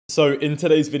So in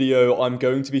today's video, I'm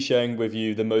going to be sharing with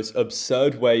you the most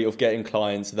absurd way of getting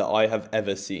clients that I have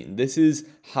ever seen. This is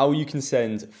how you can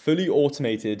send fully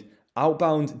automated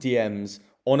outbound DMs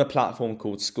on a platform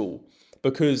called Skool.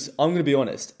 Because I'm going to be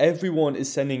honest, everyone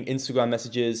is sending Instagram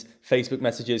messages, Facebook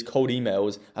messages, cold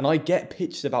emails, and I get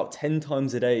pitched about 10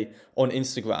 times a day on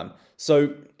Instagram.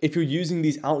 So if you're using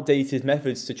these outdated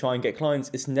methods to try and get clients,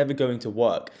 it's never going to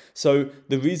work. So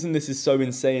the reason this is so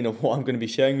insane of what I'm going to be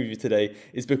sharing with you today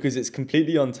is because it's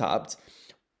completely untapped.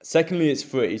 Secondly, it's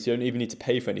free, so you don't even need to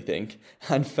pay for anything.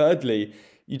 And thirdly,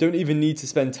 you don't even need to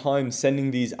spend time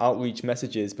sending these outreach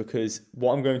messages because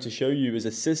what I'm going to show you is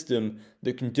a system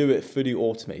that can do it fully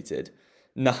automated.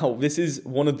 Now, this is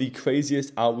one of the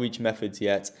craziest outreach methods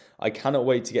yet. I cannot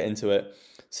wait to get into it.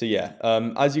 So yeah,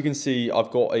 as you can see, I've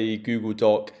got a Google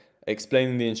Doc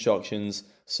explaining the instructions.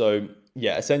 So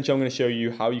yeah, essentially I'm going to show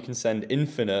you how you can send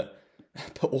infinite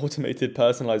automated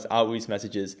personalized outreach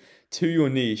messages to your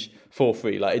niche for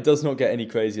free. Like, it does not get any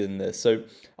crazier than this. So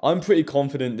I'm pretty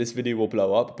confident this video will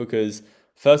blow up because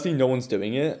firstly, no one's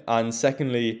doing it. And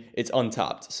secondly, it's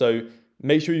untapped. So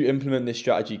make sure you implement this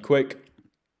strategy quick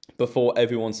before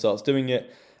everyone starts doing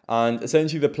it. And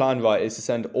essentially the plan, right, is to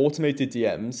send automated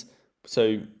DMs,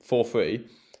 so for free,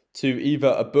 to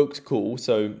either a booked call,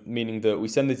 so meaning that we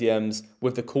send the DMs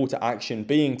with the call to action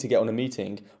being to get on a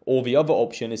meeting, or the other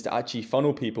option is to actually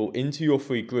funnel people into your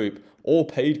free group or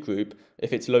paid group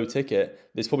if it's low ticket.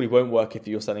 This probably won't work if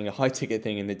you're selling a high ticket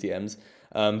thing in the DMs,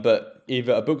 but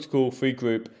either a booked call, free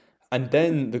group, and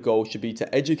then the goal should be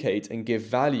to educate and give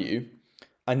value,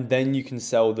 and then you can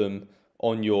sell them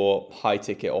on your high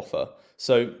ticket offer.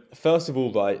 So first of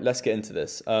all, right, let's get into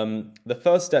this. The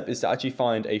first step is to actually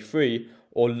find a free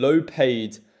or low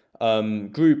paid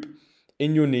group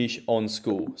in your niche on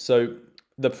Skool. So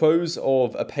the pros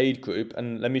of a paid group,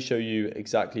 and let me show you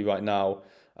exactly right now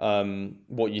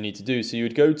what you need to do. So you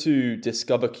would go to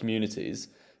Discover Communities,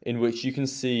 in which you can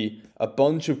see a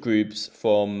bunch of groups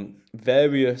from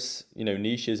various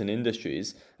niches and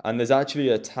industries, and there's actually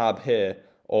a tab here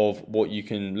of what you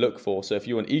can look for. So if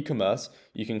you're in e-commerce,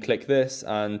 you can click this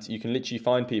and you can literally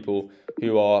find people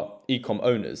who are e-com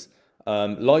owners.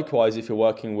 Likewise, if you're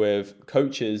working with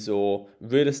coaches or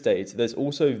real estate, there's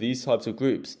also these types of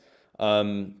groups.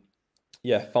 Finance,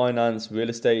 real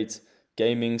estate,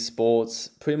 gaming, sports,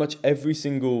 pretty much every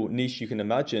single niche you can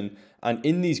imagine. And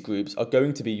in these groups are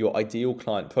going to be your ideal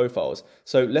client profiles.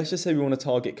 So let's just say we want to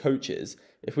target coaches.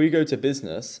 If we go to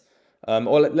business,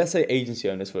 or let's say agency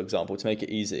owners, for example, to make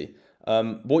it easy,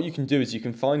 what you can do is you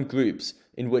can find groups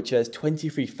in which there's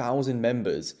 23,000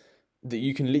 members that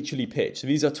you can literally pitch. So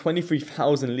these are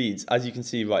 23,000 leads, as you can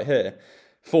see right here,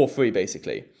 for free,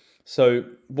 basically. So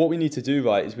what we need to do,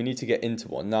 right, is we need to get into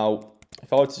one. Now,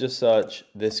 if I were to just search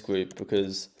this group,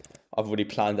 because I've already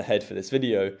planned ahead for this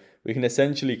video, we can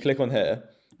essentially click on here,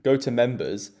 go to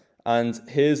members, and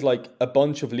here's like a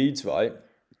bunch of leads, right,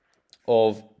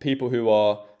 of people who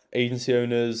are agency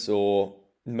owners or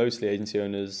mostly agency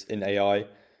owners in AI.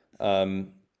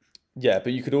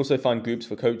 But you could also find groups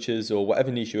for coaches or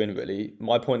whatever niche you're in, really.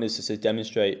 My point is just to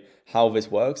demonstrate how this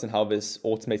works and how this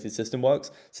automated system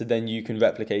works, so then you can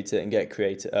replicate it and get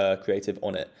creative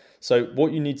on it. So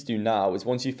what you need to do now is,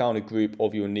 once you've found a group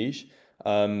of your niche,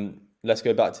 let's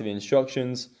go back to the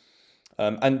instructions.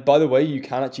 And by the way, you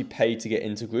can actually pay to get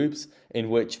into groups in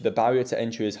which the barrier to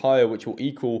entry is higher, which will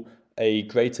equal a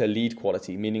greater lead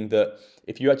quality, meaning that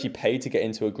if you actually pay to get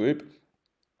into a group,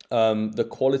 the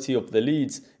quality of the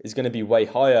leads is going to be way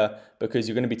higher because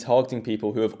you're going to be targeting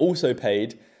people who have also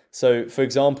paid. So for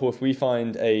example, if we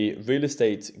find a real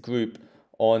estate group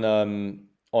on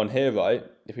here, right,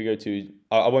 if we go to,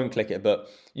 I won't click it, but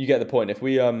you get the point. If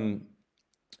we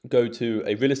go to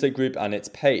a real estate group and it's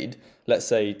paid, let's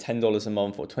say $10 a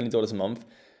month or $20 a month,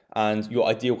 and your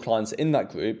ideal clients are in that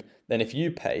group, then if you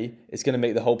pay, it's going to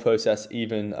make the whole process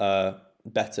even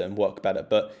better and work better.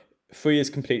 But free is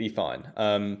completely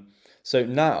fine. So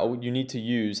now you need to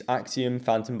use Axiom,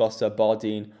 Phantom Buster,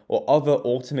 Bardeen, or other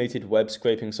automated web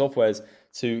scraping softwares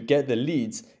to get the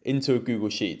leads into a Google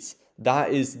Sheets.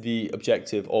 That is the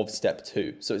objective of step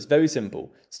 2. So it's very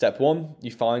simple. Step 1,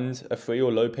 you find a free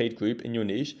or low paid group in your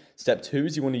niche. Step 2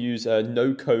 is you want to use a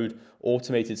no code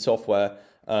automated software.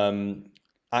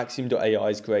 Axiom.ai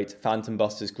is great. Phantom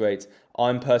Buster is great.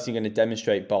 I'm personally going to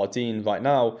demonstrate Bardeen right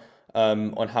now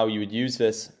on how you would use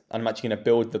this. And I'm actually going to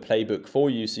build the playbook for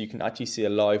you so you can actually see a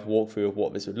live walkthrough of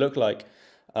what this would look like.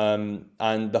 And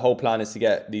the whole plan is to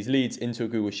get these leads into a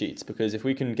Google Sheets, because if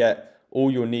we can get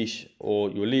all your niche or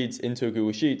your leads into a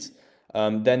Google Sheets,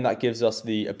 then that gives us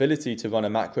the ability to run a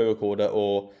macro recorder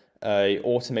or a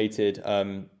automated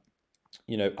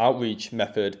outreach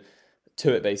method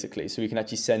to it basically, so we can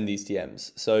actually send these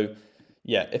DMs. So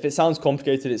yeah, if it sounds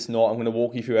complicated, it's not. I'm going to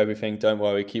walk you through everything. Don't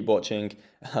worry, keep watching.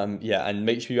 Yeah, and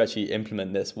make sure you actually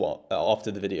implement this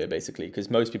after the video basically, because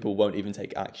most people won't even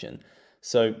take action.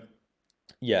 So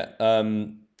yeah,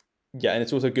 yeah, and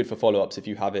it's also good for follow-ups if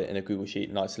you have it in a Google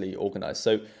Sheet nicely organized.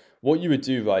 So what you would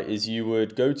do, right, is you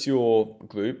would go to your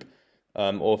group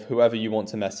or whoever you want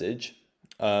to message,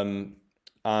 and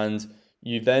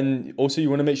you then also you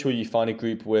want to make sure you find a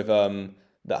group with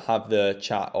that have the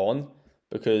chat on,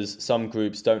 because some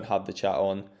groups don't have the chat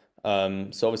on.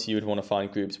 So obviously you would want to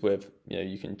find groups with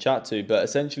you can chat to, but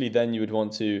essentially then you would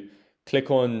want to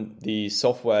click on the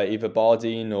software, either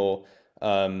Bardeen or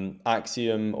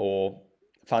Axiom or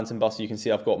Phantom Buster. You can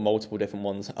see I've got multiple different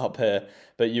ones up here,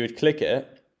 but you would click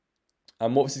it,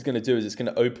 and what this is going to do is it's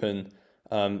going to open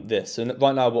this. So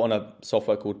right now we're on a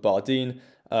software called Bardeen,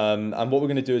 and what we're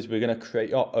going to do is we're going to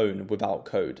create our own without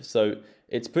code. So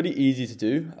it's pretty easy to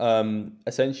do.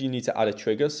 Essentially, you need to add a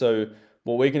trigger. So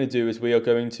what we're going to do is we are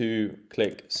going to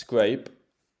click scrape.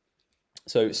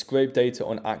 So scrape data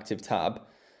on active tab,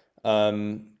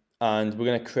 and we're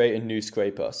going to create a new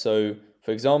scraper. So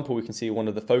for example, we can see one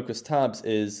of the focus tabs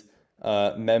is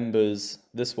members,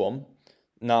 this one.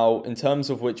 Now, in terms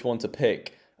of which one to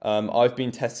pick, I've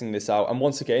been testing this out, and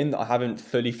once again, I haven't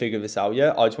fully figured this out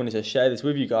yet. I just wanted to share this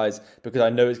with you guys because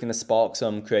I know it's going to spark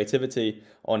some creativity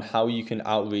on how you can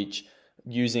outreach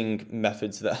using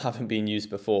methods that haven't been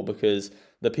used before, because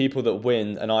the people that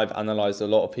win, and I've analyzed a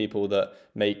lot of people that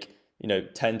make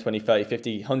 10, 20, 30,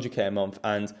 50, 100K a month,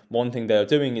 and one thing they're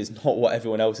doing is not what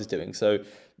everyone else is doing. So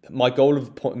my goal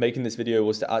of making this video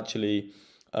was to actually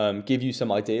give you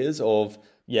some ideas of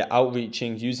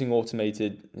outreaching using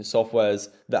automated softwares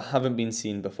that haven't been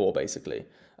seen before, basically.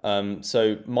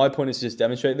 So my point is to just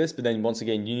demonstrate this, but then once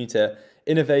again, you need to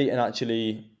innovate and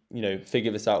actually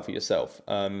figure this out for yourself.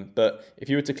 But if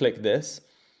you were to click this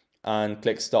and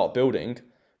click start building,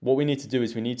 what we need to do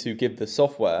is we need to give the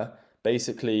software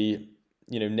basically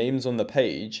names on the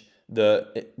page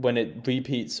that when it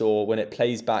repeats or when it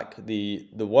plays back the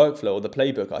workflow, or the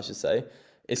playbook I should say,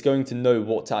 it's going to know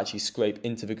what to actually scrape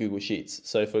into the Google Sheets.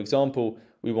 So for example,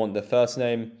 we want the first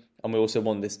name, and we also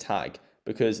want this tag,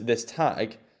 because this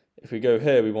tag, if we go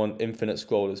here, we want infinite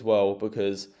scroll as well,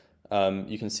 because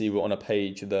you can see we're on a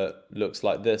page that looks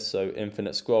like this. So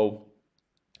infinite scroll,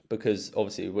 because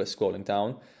obviously we're scrolling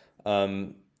down.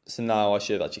 So now I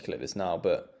should actually click this now,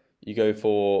 but you go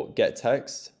for get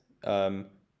text,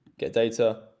 get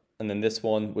data, and then this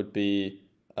one would be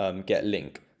get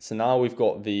link. So now we've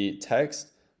got the text,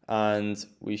 and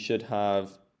we should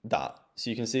have that. So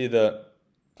you can see that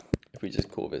if we just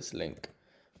call this link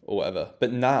or whatever,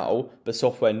 but now the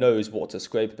software knows what to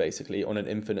scrape basically on an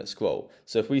infinite scroll.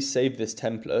 So if we save this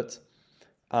template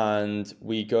and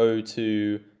we go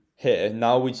to here,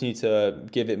 now we just need to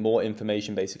give it more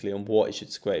information basically on what it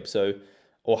should scrape, so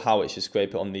or how it should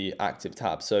scrape it on the active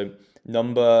tab. So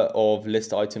number of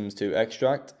list items to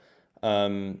extract.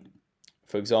 For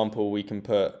example, we can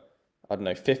put, I don't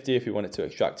know, 50 if we wanted to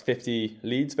extract 50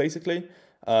 leads basically.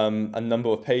 And number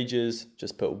of pages,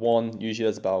 just put 1. Usually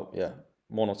there's about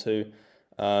 1 or 2.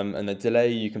 And the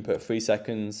delay, you can put 3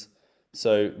 seconds.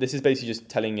 So this is basically just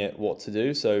telling it what to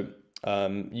do. So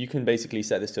you can basically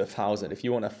set this to 1,000. If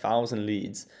you want 1,000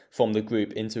 leads from the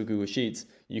group into Google Sheets,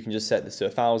 you can just set this to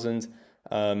 1,000.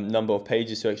 Number of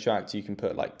pages to extract, you can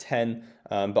put like 10.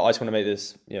 But I just want to make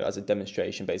this as a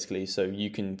demonstration basically, so you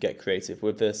can get creative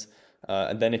with this.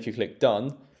 And then if you click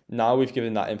done, now we've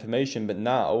given that information, but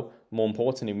now more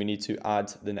importantly, we need to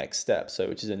add the next step, so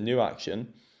which is a new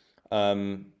action.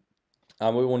 And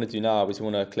what we want to do now is we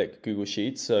want to click Google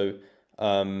Sheets. So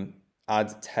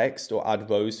add text or add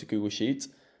rows to Google Sheets.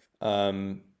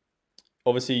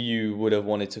 Obviously you would have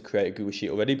wanted to create a Google Sheet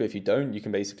already, but if you don't, you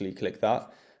can basically click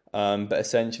that. But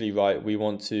essentially, right, we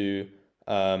want to,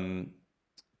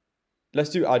 let's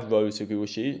do add rows to Google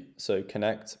Sheet. So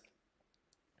connect,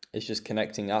 it's just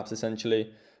connecting apps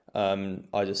essentially.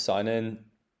 I just sign in.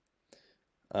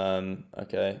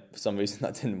 Okay, for some reason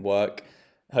that didn't work.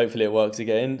 Hopefully it works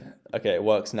again. Okay, it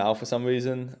works now for some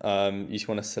reason. You just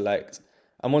want to select,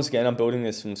 and once again, I'm building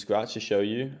this from scratch to show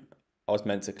you. I was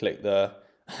meant to click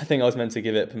I think I was meant to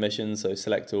give it permission, so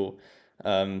select all.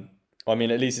 I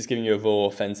mean, at least it's giving you a raw,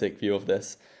 authentic view of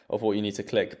this, of what you need to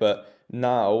click. But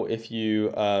now if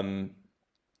you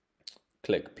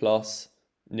click plus,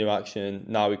 new action,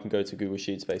 now we can go to Google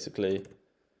Sheets basically,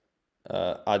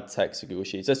 add text to Google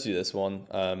Sheets. Let's do this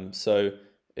one. So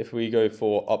if we go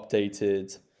for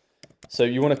updated, so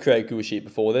you want to create a Google Sheet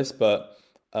before this, but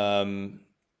I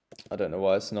don't know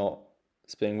why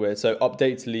it's being weird. So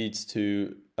update leads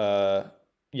to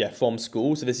yeah, from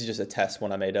Skool. So this is just a test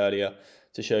one I made earlier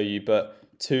to show you.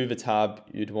 But to the tab,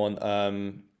 you'd want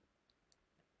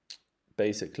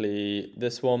basically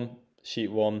this one,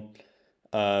 sheet one.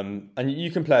 And you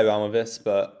can play around with this,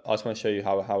 but I just want to show you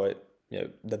how it,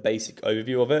 the basic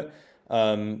overview of it.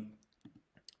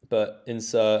 But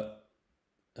insert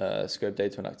scope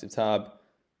data on active tab,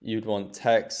 you'd want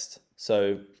text,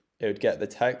 so it would get the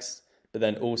text, but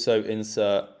then also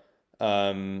insert,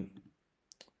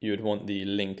 you would want the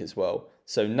link as well.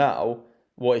 So now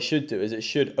what it should do is it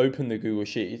should open the Google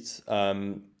Sheets,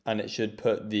 and it should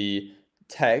put the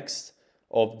text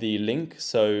of the link.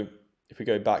 So if we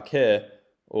go back here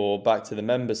or back to the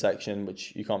member section,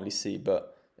 which you can't really see,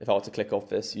 but if I were to click off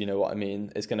this, you know what I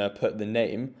mean, it's going to put the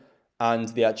name and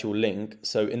the actual link.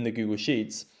 So in the Google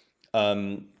Sheets,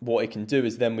 what it can do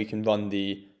is then we can run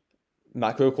the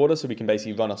macro recorder. So we can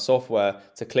basically run a software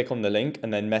to click on the link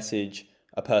and then message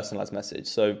a personalized message.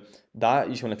 So that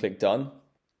you just want to click done.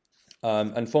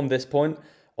 And from this point,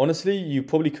 honestly, you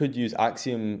probably could use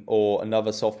Axiom or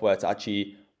another software to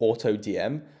actually auto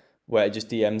DM, where it just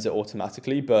DMs it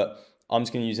automatically. But I'm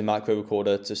just going to use a macro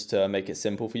recorder just to make it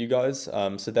simple for you guys.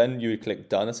 So then you would click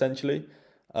done essentially.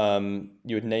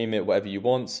 You would name it whatever you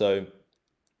want. So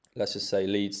let's just say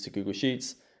leads to Google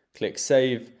Sheets, click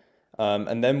save.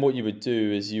 And then what you would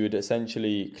do is you would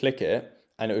essentially click it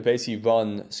and it would basically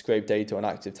run scrape data on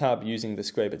active tab using the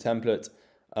scraper template.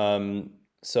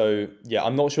 So yeah,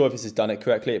 I'm not sure if this has done it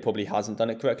correctly. It probably hasn't done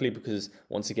it correctly because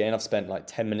once again, I've spent like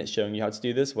 10 minutes showing you how to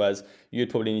do this, whereas you'd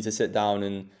probably need to sit down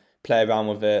and play around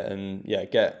with it and yeah,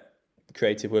 get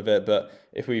creative with it. But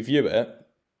if we view it,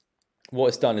 what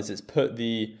it's done is it's put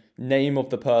the name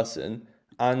of the person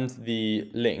and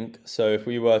the link. So if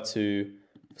we were to,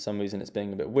 for some reason it's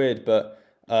being a bit weird, but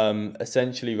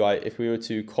essentially, right, if we were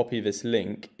to copy this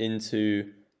link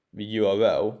into the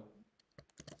URL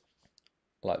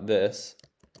like this,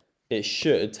 it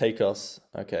should take us,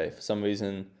 okay, for some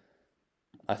reason,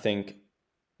 I think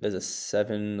there's a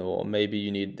 7 or maybe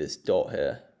you need this dot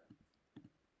here.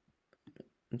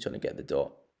 I'm trying to get the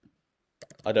dot.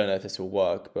 I don't know if this will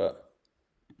work, but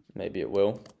maybe it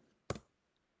will.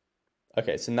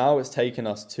 Okay, so now it's taken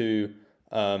us to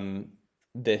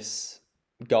this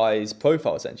guy's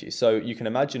profile essentially. So you can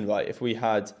imagine, right, if we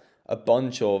had a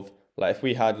bunch of, like if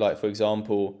we had like, for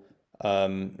example,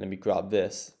 let me grab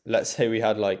this. Let's say we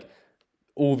had like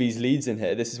all these leads in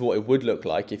here. This is what it would look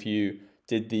like if you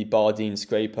did the Bardeen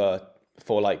scraper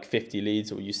for like 50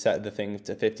 leads, or you set the thing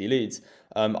to 50 leads.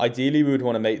 Ideally, we would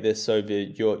want to make this so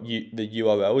the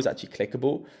URL is actually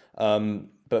clickable.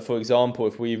 But for example,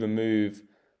 if we remove,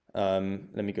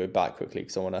 let me go back quickly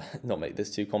because I want to not make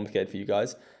this too complicated for you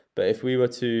guys. But if we were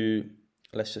to,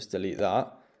 let's just delete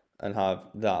that and have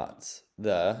that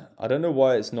there. I don't know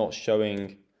why it's not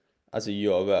showing as a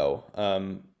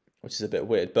URL, which is a bit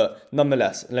weird. But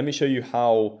nonetheless, let me show you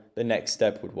how the next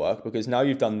step would work, because now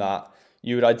you've done that,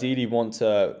 you would ideally want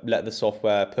to let the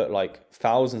software put like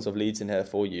thousands of leads in here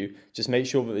for you. Just make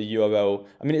sure that the URL,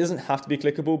 I mean, it doesn't have to be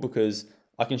clickable because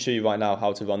I can show you right now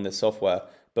how to run this software.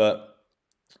 But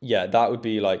yeah, that would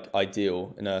be like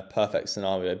ideal in a perfect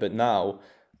scenario. But now,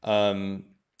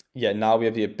 yeah, now we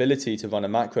have the ability to run a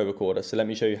macro recorder. So let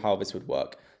me show you how this would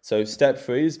work. So step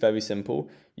 3 is very simple.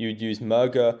 You'd use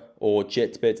Merger or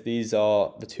Jitbit. These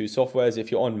are the two softwares. If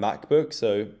you're on MacBook,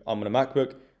 so I'm on a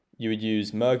MacBook, you would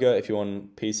use Merger. If you're on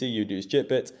PC, you'd use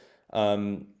Jitbit.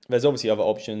 There's obviously other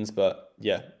options, but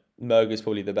yeah, Merger is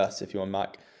probably the best if you're on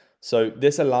Mac. So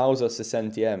this allows us to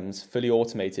send DMs fully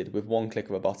automated with one click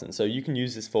of a button. So you can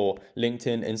use this for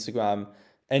LinkedIn, Instagram,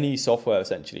 any software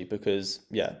essentially, because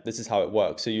yeah, this is how it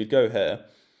works. So you'd go here,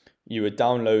 you would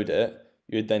download it,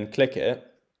 you would then click it.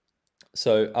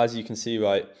 So as you can see,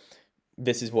 right,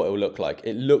 this is what it will look like.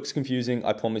 It looks confusing.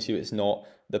 I promise you it's not.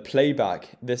 The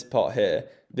playback, this part here,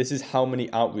 this is how many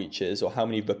outreaches or how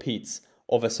many repeats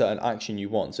of a certain action you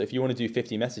want. So if you want to do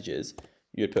 50 messages,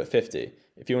 you would put 50.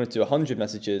 If you want to do 100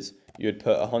 messages, you would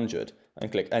put 100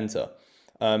 and click enter.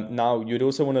 Now you'd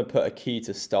also want to put a key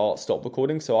to stop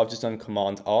recording. So I've just done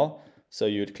Command R. So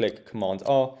you would click Command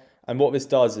R. And what this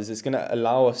does is it's going to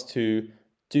allow us to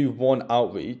do one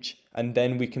outreach, and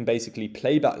then we can basically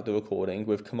play back the recording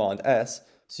with Command S.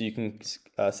 So you can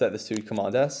set this to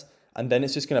Command S, and then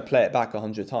it's just going to play it back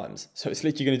 100 times. So it's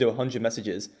literally going to do 100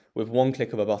 messages with one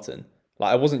click of a button.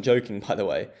 Like, I wasn't joking, by the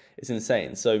way. It's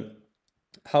insane. So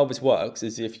how this works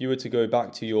is if you were to go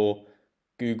back to your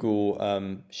Google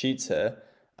Sheets here,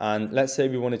 and let's say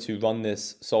we wanted to run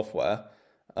this software,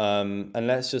 and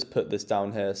let's just put this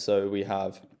down here so we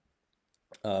have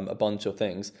a bunch of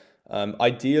things.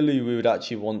 Ideally, we would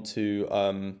actually want to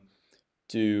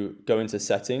go into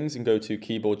settings and go to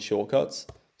keyboard shortcuts.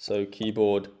 So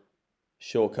keyboard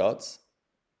shortcuts,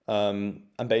 and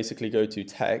basically go to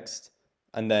text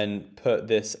and then put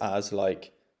this as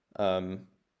like, I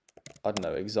don't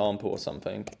know, example or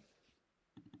something,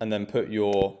 and then put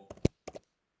your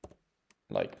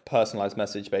like personalized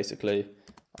message basically.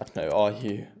 I don't know, are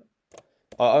you,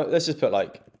 let's just put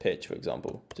like pitch, for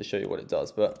example, to show you what it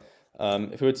does. But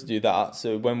if we were to do that,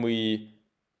 so when we,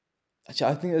 actually,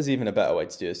 I think there's even a better way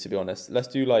to do this, to be honest. Let's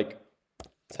do like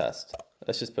test.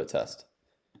 Let's just put test.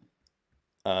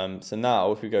 So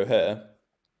now if we go here,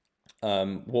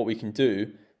 what we can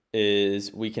do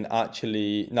is we can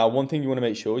actually, now one thing you want to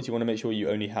make sure is you want to make sure you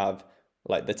only have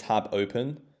like the tab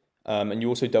open. And you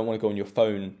also don't want to go on your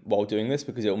phone while doing this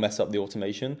because it'll mess up the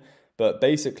automation. But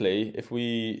basically, if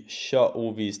we shut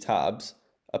all these tabs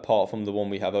apart from the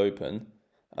one we have open,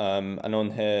 and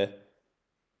on here,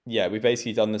 yeah, we've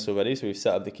basically done this already. So we've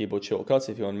set up the keyboard shortcuts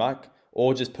if you're on Mac,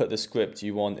 or just put the script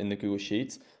you want in the Google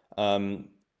Sheets.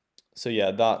 So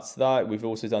yeah, that's that. We've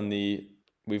also done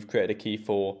we've created a key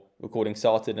for recording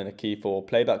started and a key for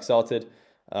playback started.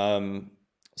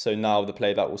 So now the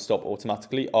playback will stop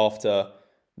automatically after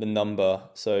the number,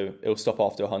 so it'll stop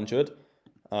after 100.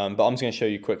 But I'm just going to show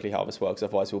you quickly how this works.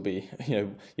 Otherwise, we'll be,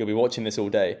 you'll be watching this all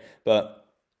day. But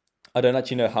I don't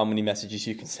actually know how many messages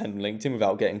you can send on LinkedIn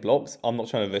without getting blocked. I'm not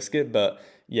trying to risk it, but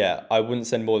yeah, I wouldn't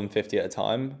send more than 50 at a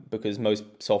time because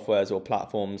most softwares or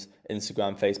platforms,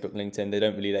 Instagram, Facebook, LinkedIn, they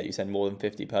don't really let you send more than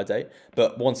 50 per day.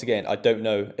 But once again, I don't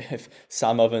know if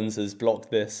Sam Ovens has blocked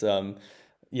this,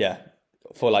 yeah,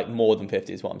 for like more than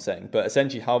 50 is what I'm saying. But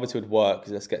essentially how this would work,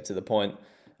 let's get to the point,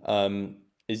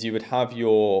 is you would have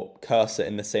your cursor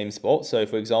in the same spot. So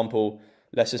for example,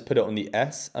 let's just put it on the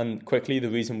S, and quickly the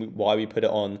reason why we put it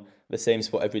on the same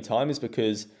spot every time is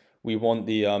because we want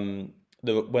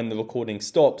when the recording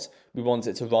stops, we want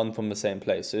it to run from the same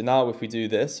place. So now if we do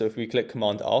this, so if we click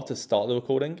Command R to start the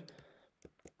recording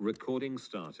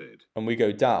started, and we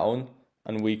go down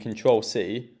and we Control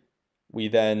C, we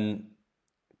then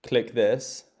click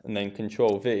this and then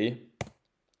Control V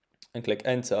and click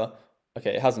enter.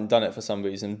 Okay, it hasn't done it for some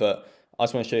reason, but I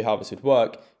just want to show you how this would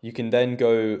work. You can then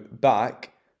go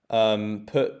back,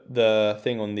 put the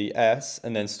thing on the S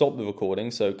and then stop the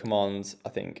recording. So Command, I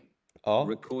think, R.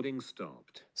 Recording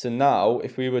stopped. So now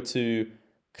if we were to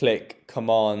click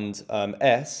Command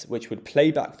S, which would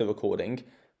play back the recording,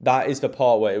 that is the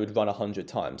part where it would run 100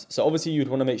 times. So obviously you'd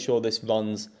want to make sure this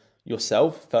runs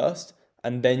yourself first,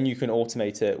 and then you can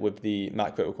automate it with the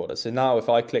macro recorder. So now if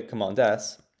I click Command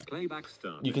S, playback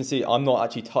started, you can see I'm not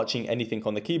actually touching anything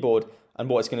on the keyboard, and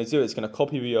what it's going to do is it's going to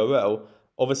copy the URL.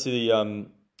 Obviously,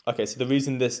 okay, so the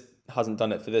reason this hasn't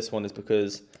done it for this one is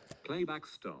because playback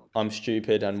stopped. I'm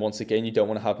stupid, and once again, you don't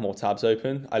want to have more tabs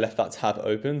open. I left that tab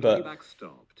open, but playback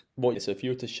stopped. So if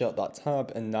you were to shut that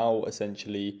tab and now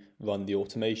essentially run the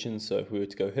automation, so if we were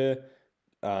to go here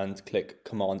and click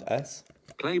Command S,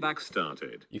 playback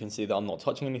started, you can see that I'm not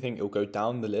touching anything. It'll go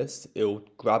down the list, it'll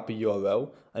grab the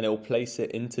URL and it'll place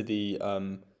it into the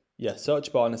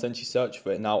search bar and essentially search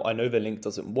for it. Now I know the link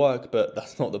doesn't work, but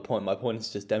that's not the point. My point is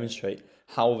to just demonstrate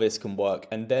how this can work,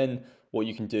 and then what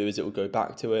you can do is it will go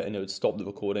back to it and it would stop the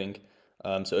recording.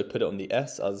 So it would put it on the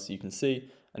S, as you can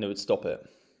see, and it would stop it.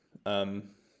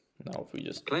 Now if we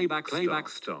just playback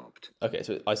stopped. Okay,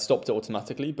 so I stopped it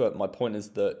automatically, but my point is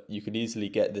that you could easily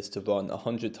get this to run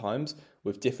 100 times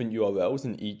with different URLs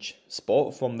in each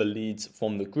spot from the leads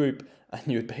from the group, and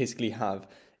you would basically have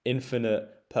infinite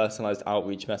personalized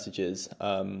outreach messages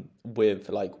with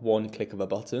like one click of a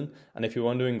button. And if you're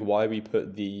wondering why we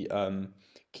put the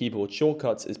keyboard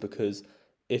shortcuts, is because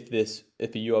if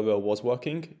the URL was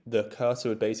working, the cursor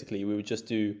would basically, we would just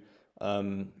do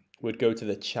we'd go to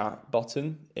the chat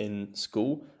button in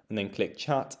Skool and then click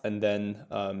chat and then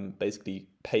basically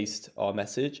paste our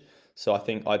message. So I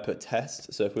think I put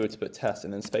test. So if we were to put test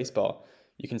and then spacebar,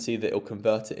 you can see that it'll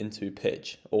convert it into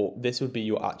pitch, or this would be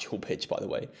your actual pitch, by the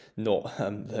way, not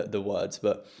the words,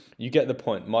 but you get the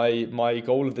point. My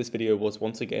goal of this video was,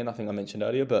 once again, I think I mentioned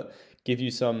earlier, but give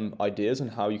you some ideas on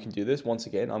how you can do this. Once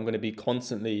again, I'm going to be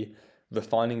constantly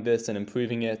refining this and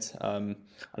improving it, and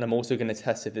I'm also going to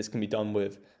test if this can be done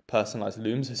with personalized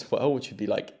looms as well, which would be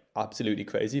like absolutely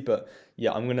crazy. But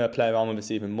yeah, I'm going to play around with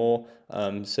this even more.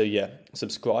 So yeah,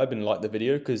 subscribe and like the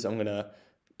video, because I'm going to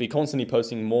be constantly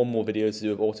posting more and more videos to do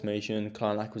with automation,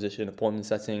 client acquisition, appointment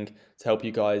setting, to help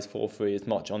you guys for free as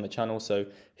much on the channel. So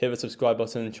hit the subscribe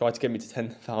button, try to get me to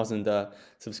 10,000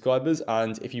 subscribers.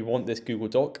 And if you want this Google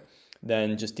Doc,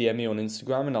 then just DM me on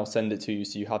Instagram and I'll send it to you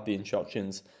so you have the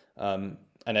instructions and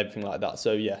everything like that.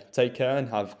 So yeah, take care and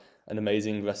have an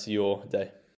amazing rest of your day.